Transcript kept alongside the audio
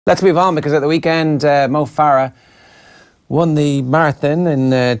Let's move on, because at the weekend, Mo Farah won the marathon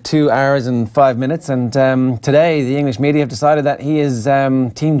in 2 hours and 5 minutes, and today the English media have decided that he is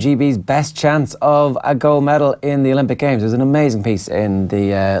Team GB's best chance of a gold medal in the Olympic Games. There's an amazing piece in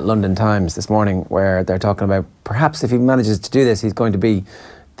the London Times this morning where they're talking about perhaps if he manages to do this, he's going to be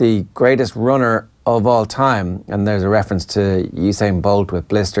the greatest runner of all time, and there's a reference to Usain Bolt with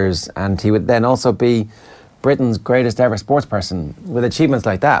blisters, and he would then also be Britain's greatest ever sports person. With achievements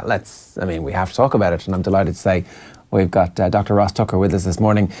like that, we have to talk about it, and I'm delighted to say we've got Dr. Ross Tucker with us this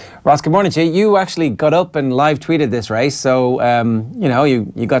morning. Ross, good morning to you. You actually got up and live tweeted this race, so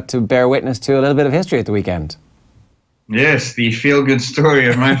you got to bear witness to a little bit of history at the weekend. Yes, the feel-good story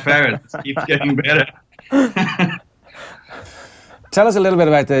of Mo Farah keeps getting better. Tell us a little bit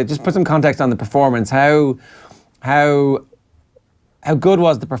about just put some context on the performance. How good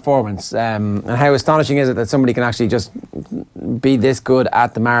was the performance, and how astonishing is it that somebody can actually just be this good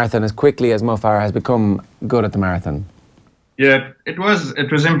at the marathon as quickly as Mo Farah has become good at the marathon? Yeah, it was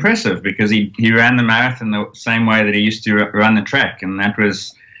impressive, because he ran the marathon the same way that he used to run the track, and that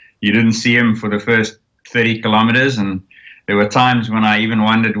was, you didn't see him for the first 30 kilometers, and there were times when I even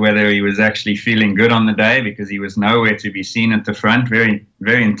wondered whether he was actually feeling good on the day, because he was nowhere to be seen at the front. Very,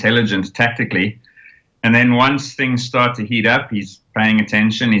 very intelligent tactically. And then once things start to heat up, he's paying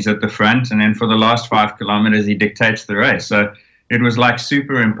attention, he's at the front, and then for the last 5 kilometers, he dictates the race. So it was like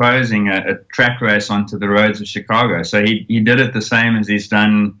superimposing a track race onto the roads of Chicago. So he did it the same as he's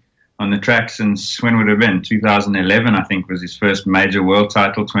done on the track since, when would it have been? 2011, I think, was his first major world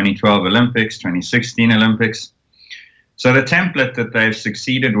title, 2012 Olympics, 2016 Olympics. So the template that they've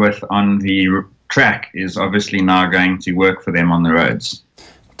succeeded with on the track is obviously now going to work for them on the roads.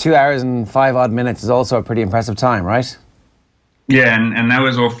 2 hours and 5 odd minutes is also a pretty impressive time, right? Yeah, and that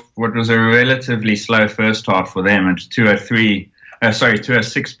was off what was a relatively slow first half for them, at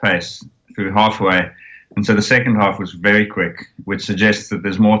 2:06 pace through halfway. And so the second half was very quick, which suggests that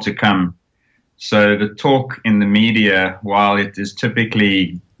there's more to come. So the talk in the media, while it is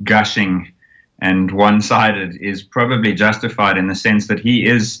typically gushing and one-sided, is probably justified in the sense that he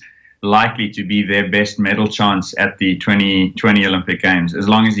is likely to be their best medal chance at the 2020 Olympic Games, as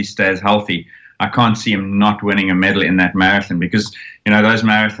long as he stays healthy. I can't see him not winning a medal in that marathon, because those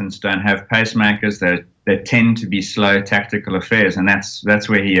marathons don't have pacemakers. They tend to be slow tactical affairs, and that's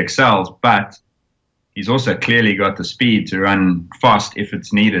where he excels. But he's also clearly got the speed to run fast if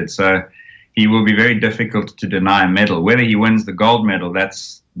it's needed. So he will be very difficult to deny a medal. Whether he wins the gold medal,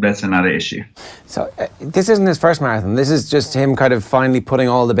 that's another issue. So this isn't his first marathon. This is just him kind of finally putting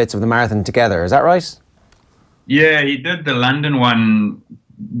all the bits of the marathon together. Is that right? Yeah, he did the London one,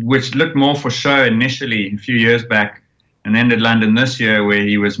 which looked more for show initially a few years back, and then did London this year, where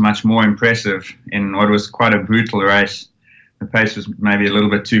he was much more impressive in what was quite a brutal race. The pace was maybe a little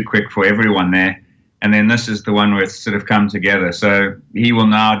bit too quick for everyone there. And then this is the one where it's sort of come together. So he will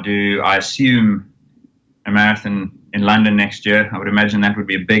now do, I assume, a marathon in London next year. I would imagine that would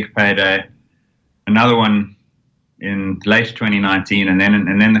be a big payday. Another one in late 2019, and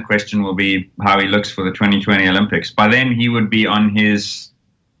then the question will be how he looks for the 2020 Olympics. By then he would be on his,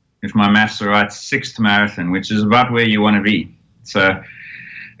 if my maths are right, 6th marathon, which is about where you want to be. So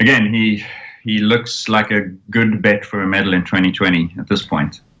again, he looks like a good bet for a medal in 2020 at this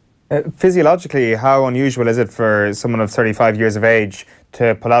point. Physiologically, how unusual is it for someone of 35 years of age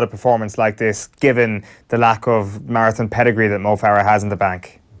to pull out a performance like this, given the lack of marathon pedigree that Mo Farah has in the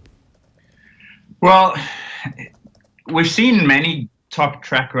bank? Well, we've seen many top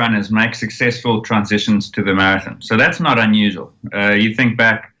track runners make successful transitions to the marathon, so that's not unusual. You think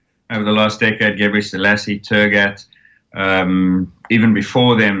back over the last decade, Selassie, Turgat, even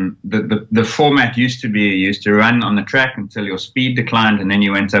before them, the format used to run on the track until your speed declined, and then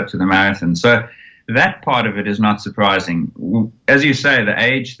you went up to the marathon. So that part of it is not surprising. As you say, the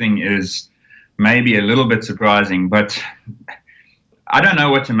age thing is maybe a little bit surprising, but I don't know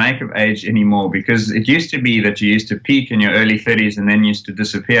what to make of age anymore, because it used to be that you used to peak in your early 30s and then used to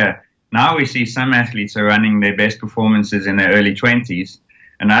disappear. Now we see some athletes are running their best performances in their early 20s,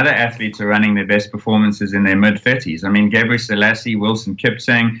 and other athletes are running their best performances in their mid-30s. I mean, Selassie, Wilson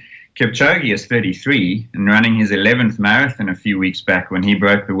Kipsang, Kipchoge is 33 and running his 11th marathon a few weeks back when he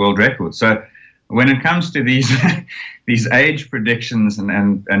broke the world record. So when it comes to these these age predictions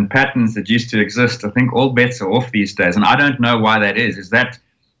and patterns that used to exist, I think all bets are off these days. And I don't know why that is. Is that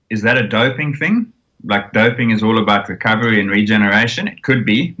a doping thing? Like, doping is all about recovery and regeneration? It could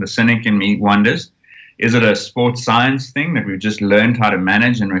be. The cynic in me wonders. Is it a sports science thing that we've just learned how to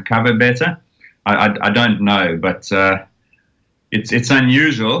manage and recover better? I don't know, but it's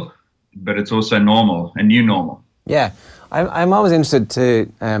unusual, but it's also normal, a new normal. Yeah. I'm always interested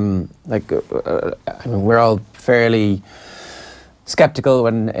to, I mean, we're all fairly skeptical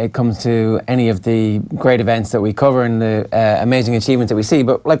when it comes to any of the great events that we cover and the amazing achievements that we see.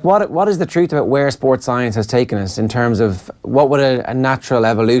 But like, what is the truth about where sports science has taken us in terms of what would a natural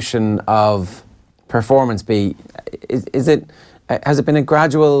evolution of performance be? Has it been a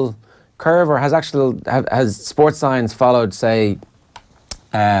gradual curve, or has sports science followed, say,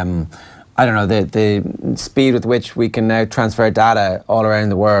 I don't know, the speed with which we can now transfer data all around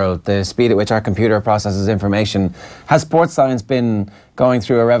the world, the speed at which our computer processes information? Has sports science been going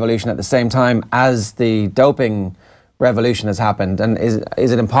through a revolution at the same time as the doping revolution has happened? And is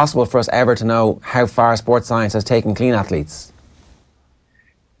it impossible for us ever to know how far sports science has taken clean athletes?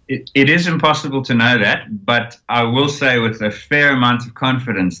 It is impossible to know that, but I will say with a fair amount of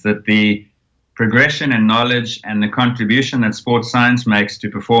confidence that the progression in knowledge and the contribution that sports science makes to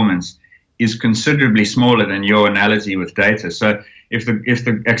performance is considerably smaller than your analogy with data. So if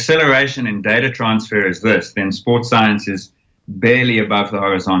the acceleration in data transfer is this, then sports science is barely above the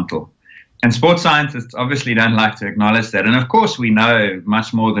horizontal. And sports scientists obviously don't like to acknowledge that. And of course we know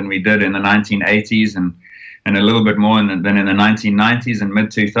much more than we did in the 1980s and a little bit more than in the 1990s and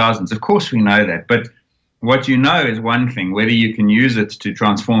mid-2000s. Of course we know that. But what you know is one thing. Whether you can use it to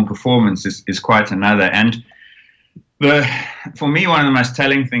transform performance is quite another. And for me, one of the most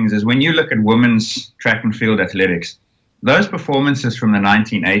telling things is when you look at women's track and field athletics, those performances from the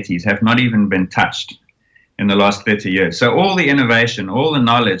 1980s have not even been touched in the last 30 years. So all the innovation, all the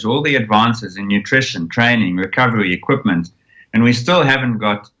knowledge, all the advances in nutrition, training, recovery, equipment, and we still haven't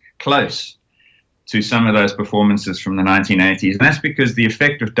got close to some of those performances from the 1980s. And that's because the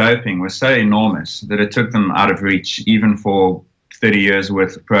effect of doping was so enormous that it took them out of reach, even for 30 years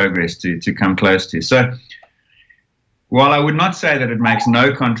worth of progress to come close to. So while I would not say that it makes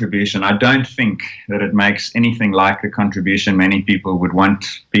no contribution, I don't think that it makes anything like the contribution many people would want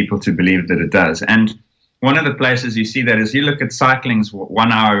people to believe that it does. And one of the places you see that is you look at cycling's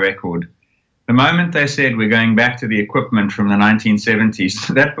 1 hour record. The moment they said we're going back to the equipment from the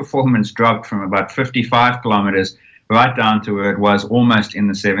 1970s, that performance dropped from about 55 kilometers right down to where it was almost in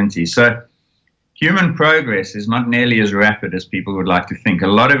the 70s. So human progress is not nearly as rapid as people would like to think. A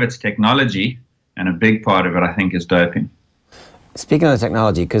lot of it's technology, and a big part of it, I think, is doping. Speaking of the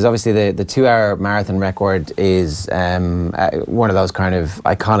technology, because obviously the 2 hour marathon record is one of those kind of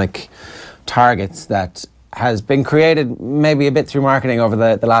iconic targets that has been created maybe a bit through marketing over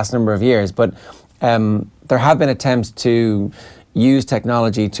the last number of years, but there have been attempts to use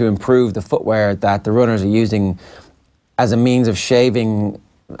technology to improve the footwear that the runners are using as a means of shaving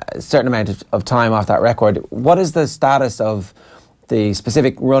a certain amount of time off that record. What is the status of the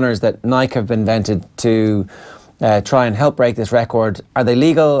specific runners that Nike have invented to try and help break this record? Are they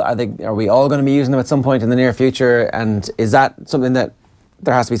legal? Are we all going to be using them at some point in the near future? And is that something that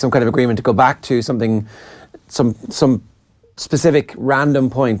there has to be some kind of agreement to go back to something, some specific random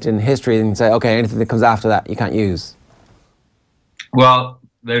point in history and say, okay, anything that comes after that you can't use? Well,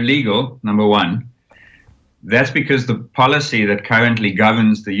 they're legal, number one. That's because the policy that currently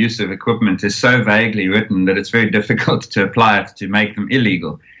governs the use of equipment is so vaguely written that it's very difficult to apply it to make them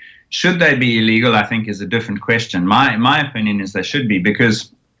illegal. Should they be illegal, I think, is a different question. My opinion is they should be,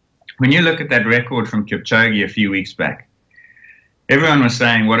 because when you look at that record from Kipchoge a few weeks back, everyone was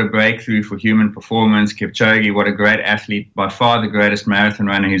saying what a breakthrough for human performance, Kipchoge, what a great athlete, by far the greatest marathon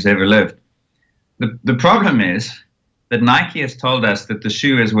runner who's ever lived. The problem is that Nike has told us that the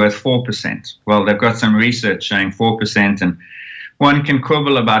shoe is worth 4%. Well, they've got some research showing 4%, and one can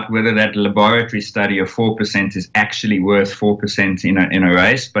quibble about whether that laboratory study of 4% is actually worth 4% in a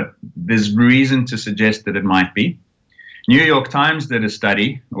race, but there's reason to suggest that it might be. New York Times did a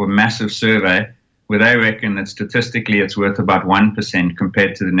study, or a massive survey, where they reckon that statistically it's worth about 1%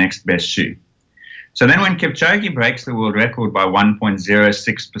 compared to the next best shoe. So then when Kipchoge breaks the world record by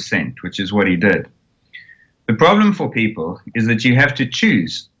 1.06%, which is what he did, the problem for people is that you have to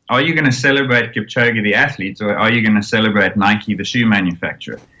choose. Are you going to celebrate Kipchoge the athlete, or are you going to celebrate Nike the shoe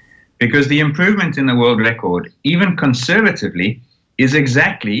manufacturer? Because the improvement in the world record, even conservatively, is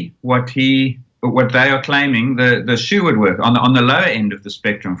exactly what they are claiming the shoe would worth, on the lower end of the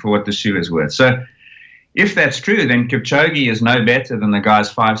spectrum for what the shoe is worth. So if that's true, then Kipchoge is no better than the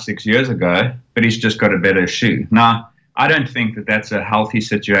guys 5-6 years ago, but he's just got a better shoe. Now, I don't think that that's a healthy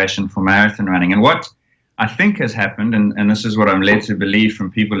situation for marathon running. And what I think has happened, and this is what I'm led to believe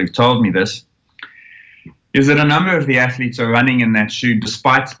from people who've told me this, is that a number of the athletes are running in that shoe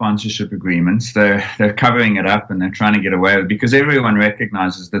despite sponsorship agreements. They're covering it up and they're trying to get away with it because everyone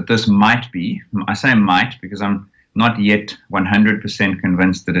recognizes that this might be, I say might because I'm not yet 100%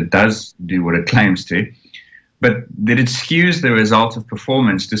 convinced that it does do what it claims to, but that it skews the result of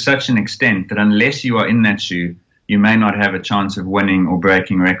performance to such an extent that unless you are in that shoe, you may not have a chance of winning or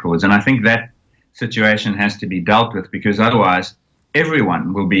breaking records. And I think that situation has to be dealt with, because otherwise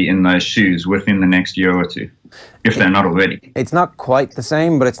everyone will be in those shoes within the next year or two, if they're not already. It's not quite the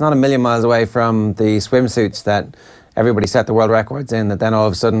same, but it's not a million miles away from the swimsuits that everybody set the world records in that then all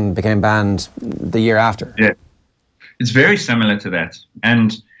of a sudden became banned the year after. Yeah, it's very similar to that.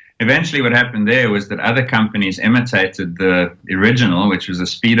 And eventually what happened there was that other companies imitated the original, which was a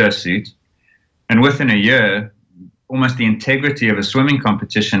Speedo suit. And within a year, almost the integrity of a swimming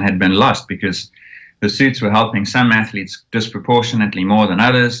competition had been lost, because the suits were helping some athletes disproportionately more than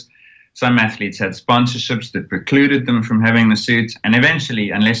others. Some athletes had sponsorships that precluded them from having the suit. And eventually,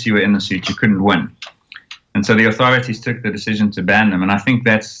 unless you were in the suit, you couldn't win. And so the authorities took the decision to ban them. And I think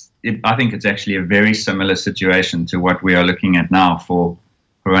it's actually a very similar situation to what we are looking at now for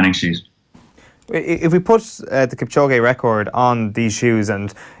running shoes. If we put the Kipchoge record on these shoes,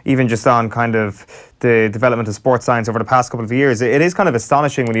 and even just on kind of the development of sports science over the past couple of years, it is kind of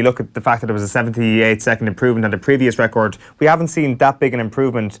astonishing when you look at the fact that it was a 78-second improvement on the previous record. We haven't seen that big an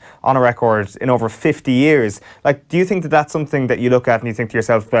improvement on a record in over 50 years. Like, do you think that that's something that you look at and you think to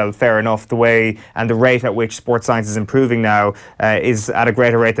yourself, well, fair enough, the way and the rate at which sports science is improving now is at a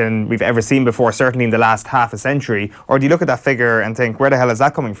greater rate than we've ever seen before, certainly in the last half a century? Or do you look at that figure and think, where the hell is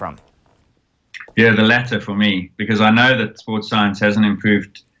that coming from? Yeah, the latter for me, because I know that sports science hasn't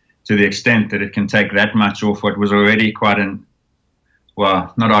improved to the extent that it can take that much off what was already quite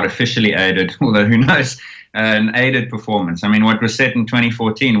well, not artificially aided, although who knows, an aided performance. I mean, what was set in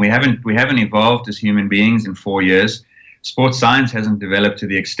 2014, we haven't evolved as human beings in 4 years. Sports science hasn't developed to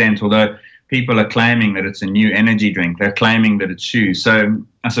the extent, although people are claiming that it's a new energy drink. They're claiming that it's shoes. So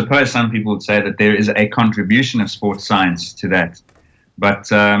I suppose some people would say that there is a contribution of sports science to that.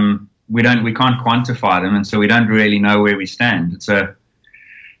 But we can't quantify them, and so we don't really know where we stand.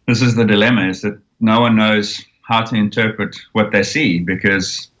 This is the dilemma, is that no one knows how to interpret what they see,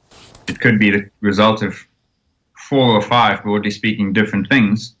 because it could be the result of 4 or 5, broadly speaking, different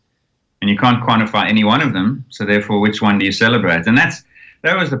things, and you can't quantify any one of them, so therefore which one do you celebrate? And that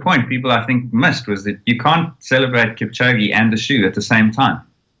was the point people, I think, missed, was that you can't celebrate Kipchoge and the shoe at the same time.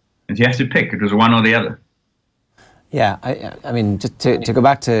 And you have to pick. It was one or the other. Yeah, I mean, just to go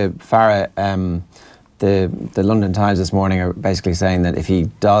back to Farah, the London Times this morning are basically saying that if he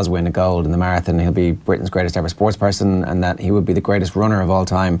does win a gold in the marathon, he'll be Britain's greatest ever sports person, and that he would be the greatest runner of all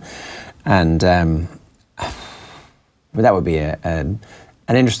time. And that would be an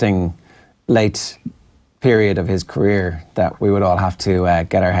interesting late period of his career that we would all have to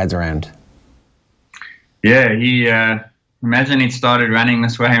get our heads around. Yeah, imagine he'd started running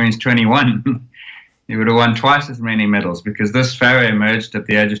this way when he's 21. He would have won twice as many medals, because this Farah emerged at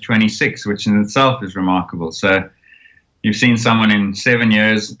the age of 26, which in itself is remarkable. So you've seen someone in 7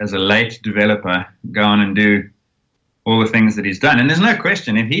 years as a late developer go on and do all the things that he's done. And there's no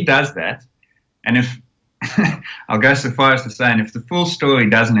question, if he does that, and if, I'll go so far as to say, and if the full story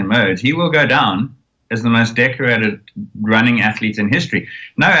doesn't emerge, he will go down as the most decorated running athlete in history.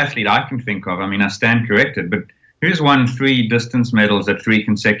 No athlete I can think of, I mean, I stand corrected, but who's won 3 distance medals at 3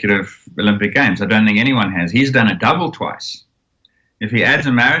 consecutive Olympic Games? I don't think anyone has. He's done a double twice. If he adds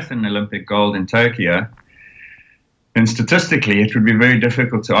a marathon Olympic gold in Tokyo, then statistically it would be very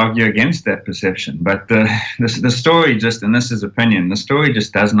difficult to argue against that perception. But the story just, and this is opinion, the story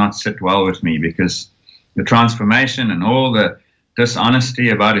just does not sit well with me, because the transformation and all the dishonesty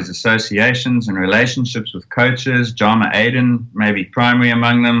about his associations and relationships with coaches, Jama Aiden, maybe primary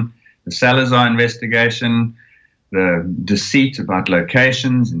among them, the Salazar investigation, the deceit about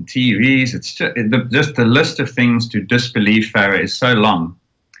locations and TVs, it's just the list of things to disbelieve Farah is so long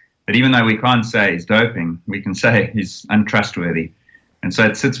that even though we can't say he's doping, we can say he's untrustworthy. And so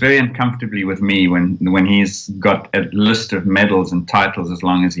it sits very uncomfortably with me when he's got a list of medals and titles as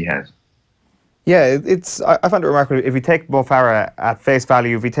long as he has. Yeah, I find it remarkable. If we take Mo Farah at face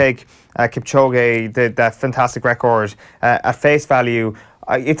value, if we take Kipchoge, that fantastic record at face value,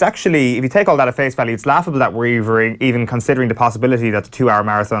 it's actually, if you take all that at face value, it's laughable that we're even considering the possibility that the 2-hour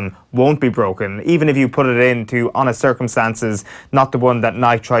marathon won't be broken, even if you put it into honest circumstances, not the one that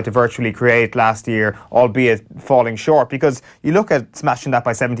Nike tried to virtually create last year, albeit falling short. Because you look at smashing that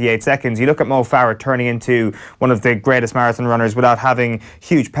by 78 seconds, you look at Mo Farah turning into one of the greatest marathon runners without having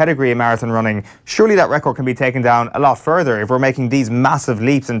huge pedigree in marathon running. Surely that record can be taken down a lot further if we're making these massive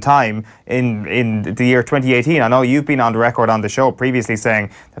leaps in time in the year 2018. I know you've been on the record on the show previously saying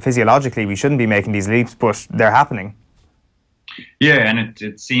that physiologically we shouldn't be making these leaps, but they're happening. Yeah, and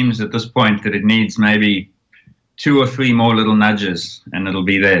it seems at this point that it needs maybe 2 or 3 more little nudges and it'll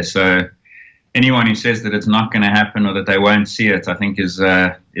be there. So anyone who says that it's not going to happen or that they won't see it, I think is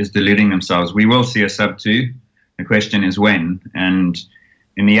deluding themselves. We will see a sub-2. The question is when. And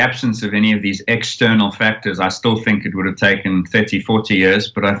in the absence of any of these external factors, I still think it would have taken 30, 40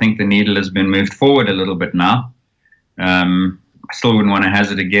 years, but I think the needle has been moved forward a little bit now. I still wouldn't want to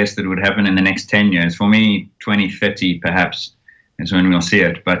hazard a guess that it would happen in the next 10 years. For me, 2030 perhaps is when we'll see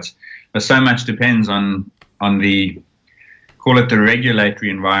it. But so much depends on the, call it the regulatory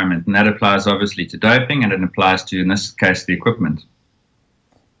environment, and that applies obviously to doping, and it applies to, in this case, the equipment.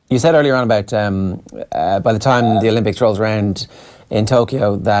 You said earlier on about by the time the Olympics rolls around in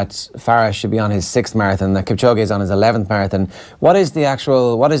Tokyo that Farah should be on his 6th marathon, that Kipchoge is on his 11th marathon. What is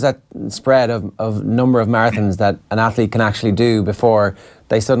that spread of number of marathons that an athlete can actually do before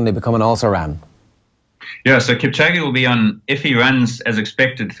they suddenly become an also-ran? Yeah, so Kipchoge will be on, if he runs as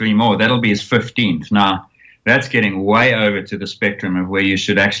expected 3 more, that'll be his 15th. Now, that's getting way over to the spectrum of where you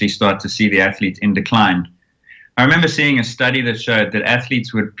should actually start to see the athletes in decline. I remember seeing a study that showed that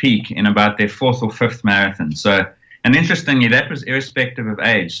athletes would peak in about their 4th or 5th marathon. So, and interestingly, that was irrespective of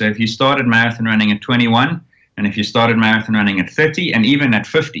age. So if you started marathon running at 21, and if you started marathon running at 30, and even at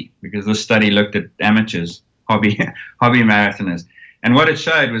 50, because this study looked at amateurs, hobby marathoners. And what it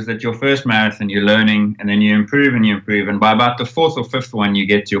showed was that your first marathon, you're learning, and then you improve, and by about the 4th or 5th one, you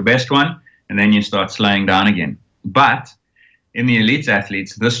get to your best one, and then you start slowing down again. But in the elite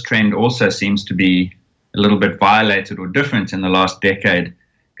athletes, this trend also seems to be a little bit violated or different in the last decade.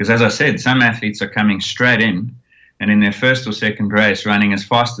 Because as I said, some athletes are coming straight in, and in their first or second race running as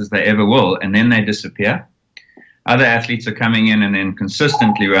fast as they ever will, and then they disappear. Other athletes are coming in and then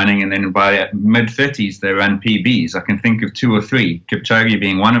consistently running, and then by mid-30s they run PBs. I can think of 2 or 3, Kipchoge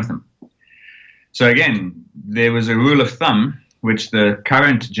being one of them. So again, there was a rule of thumb which the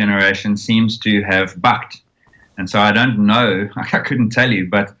current generation seems to have bucked. And so I don't know, I couldn't tell you,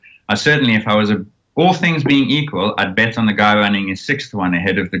 but I certainly, if I was all things being equal, I'd bet on the guy running his 6th one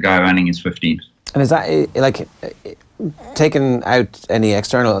ahead of the guy running his 15th. And is that, like, taking out any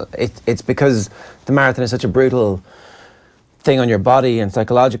external, it's because the marathon is such a brutal thing on your body and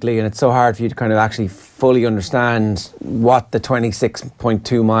psychologically, and it's so hard for you to kind of actually fully understand what the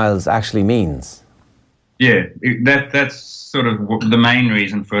 26.2 miles actually means? Yeah, that's sort of the main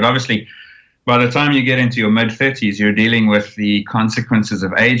reason for it. Obviously, by the time you get into your mid-30s, you're dealing with the consequences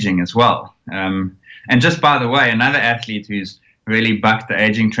of aging as well. And just by the way, another athlete who's really bucked the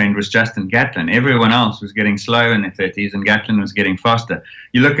aging trend was Justin Gatlin. Everyone else was getting slow in their 30s, and Gatlin was getting faster.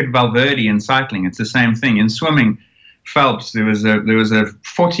 You look at Valverde in cycling; it's the same thing. In swimming, Phelps, there was a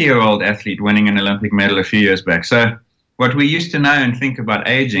 40-year-old athlete winning an Olympic medal a few years back. So what we used to know and think about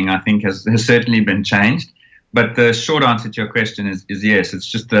aging, I think, has certainly been changed. But the short answer to your question is yes. It's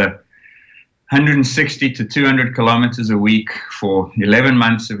just the 160 to 200 kilometers a week for 11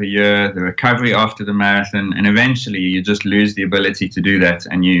 months of a year, the recovery after the marathon, and eventually you just lose the ability to do that,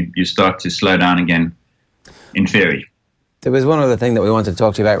 and you start to slow down again, in theory. There was one other thing that we wanted to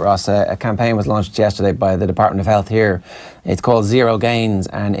talk to you about, Ross. A campaign was launched yesterday by the Department of Health here. It's called Zero Gains,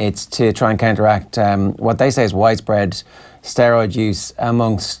 and it's to try and counteract what they say is widespread steroid use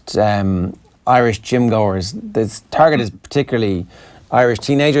amongst Irish gym goers. The target is particularly Irish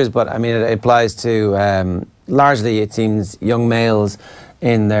teenagers, but I mean it applies to largely, it seems, young males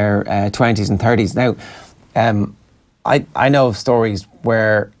in their 20s and 30s. Now, I know of stories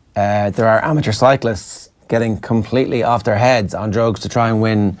where there are amateur cyclists getting completely off their heads on drugs to try and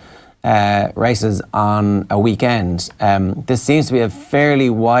win races on a weekend. This seems to be a fairly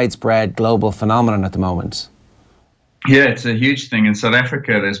widespread global phenomenon at the moment. Yeah, it's a huge thing. In South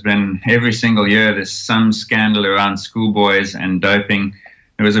Africa, there's been, every single year, there's some scandal around schoolboys and doping.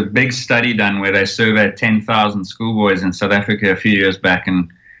 There was a big study done where they surveyed 10,000 schoolboys in South Africa a few years back, and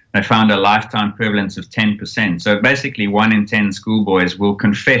they found a lifetime prevalence of 10%. So basically 1 in 10 schoolboys will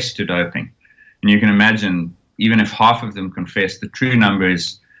confess to doping. And you can imagine, even if half of them confess, the true number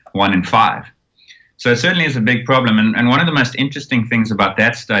is 1 in 5. So it certainly is a big problem. And one of the most interesting things about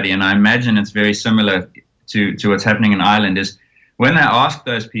that study, and I imagine it's very similar to what's happening in Ireland, is when they ask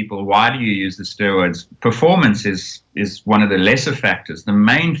those people, why do you use the steroids, performance is one of the lesser factors. The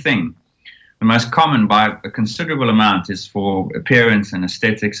main thing, the most common by a considerable amount, is for appearance and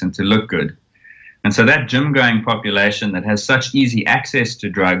aesthetics and to look good. And so that gym-going population that has such easy access to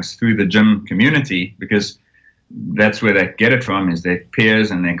drugs through the gym community, because that's where they get it from, is their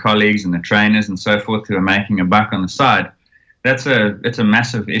peers and their colleagues and the trainers and so forth who are making a buck on the side, it's a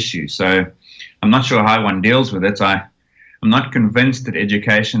massive issue. So I'm not sure how one deals with it. I'm not convinced that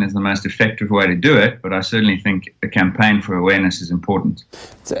education is the most effective way to do it, but I certainly think a campaign for awareness is important.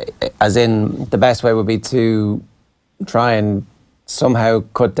 So, as in, the best way would be to try and somehow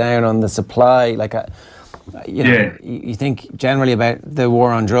cut down on the supply? Like, you know, Yeah. you think generally about the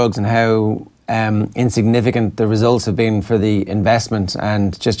war on drugs and how insignificant the results have been for the investment,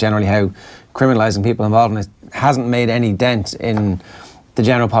 and just generally how criminalising people involved in it hasn't made any dent in the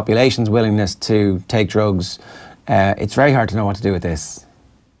general population's willingness to take drugs. It's very hard to know what to do with this.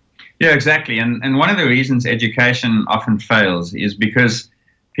 Yeah, exactly. And one of the reasons education often fails is because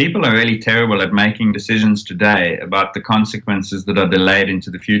people are really terrible at making decisions today about the consequences that are delayed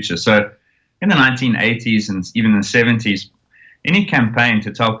into the future. So in the 1980s and even the 70s, any campaign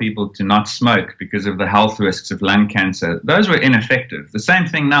to tell people to not smoke because of the health risks of lung cancer, those were ineffective. The same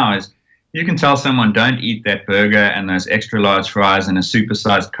thing now is you can tell someone don't eat that burger and those extra large fries and a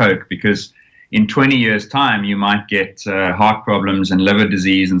supersized Coke because in 20 years' time you might get heart problems and liver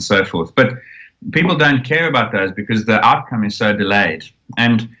disease and so forth. But people don't care about those because the outcome is so delayed.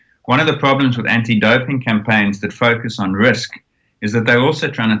 And one of the problems with anti-doping campaigns that focus on risk is that they're also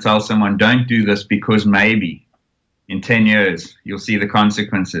trying to tell someone don't do this because maybe in 10 years, you'll see the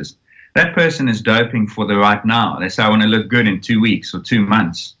consequences. That person is doping for the right now. They say, I want to look good in 2 weeks or 2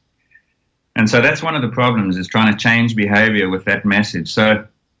 months. And so that's one of the problems, is trying to change behavior with that message. So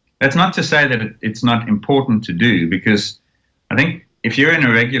that's not to say that it's not important to do, because I think if you're in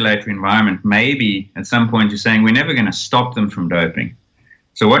a regulatory environment, maybe at some point you're saying we're never going to stop them from doping.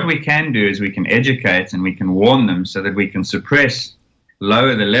 So what we can do is we can educate and we can warn them so that we can suppress,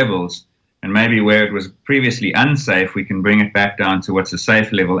 lower the levels, and maybe where it was previously unsafe, we can bring it back down to what's a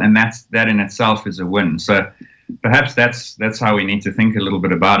safe level, and that in itself is a win. So perhaps that's how we need to think a little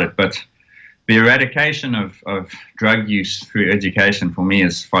bit about it. But the eradication of drug use through education, for me,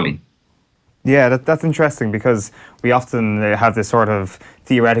 is folly. Yeah, that's interesting, because we often have this sort of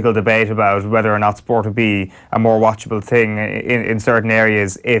theoretical debate about whether or not sport would be a more watchable thing in certain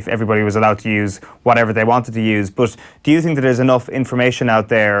areas if everybody was allowed to use whatever they wanted to use. But do you think that there's enough information out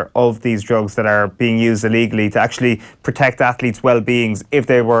there of these drugs that are being used illegally to actually protect athletes' well-beings if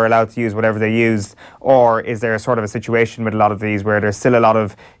they were allowed to use whatever they used? Or is there sort of a situation with a lot of these where there's still a lot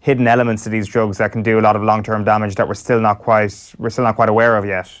of hidden elements to these drugs that can do a lot of long-term damage that we're still not quite aware of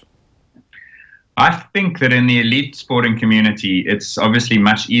yet? I think that in the elite sporting community, it's obviously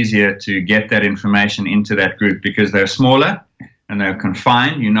much easier to get that information into that group because they're smaller and they're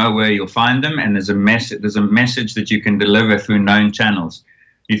confined. You know where you'll find them, and there's a message that you can deliver through known channels.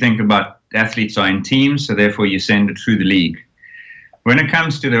 You think about athletes are in teams, so therefore you send it through the league. When it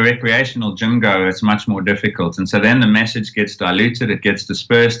comes to the recreational gym goer, it's much more difficult, and so then the message gets diluted, it gets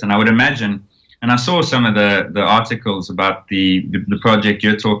dispersed, and I would imagine, and I saw some of the articles about the project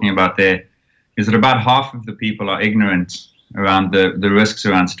you're talking about there, is that about half of the people are ignorant around the risks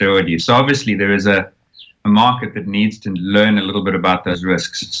around steroid use. So obviously there is a market that needs to learn a little bit about those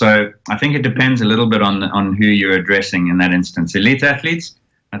risks. So I think it depends a little bit on who you're addressing in that instance. Elite athletes,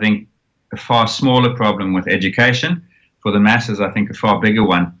 I think a far smaller problem with education. For the masses, I think a far bigger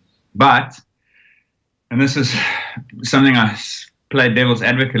one. But, and this is something I play devil's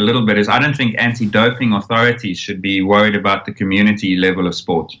advocate a little bit, is I don't think anti-doping authorities should be worried about the community level of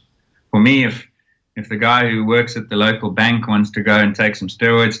sport. For me, if the guy who works at the local bank wants to go and take some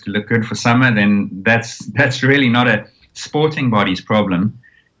steroids to look good for summer, then that's really not a sporting body's problem.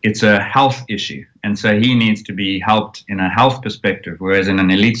 It's a health issue. And so he needs to be helped in a health perspective, whereas in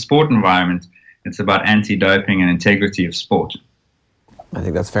an elite sport environment, it's about anti-doping and integrity of sport. I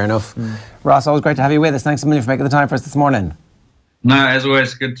think that's fair enough. Ross, always great to have you with us. Thanks a million for making the time for us this morning. No, as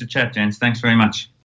always, good to chat, gents. Thanks very much.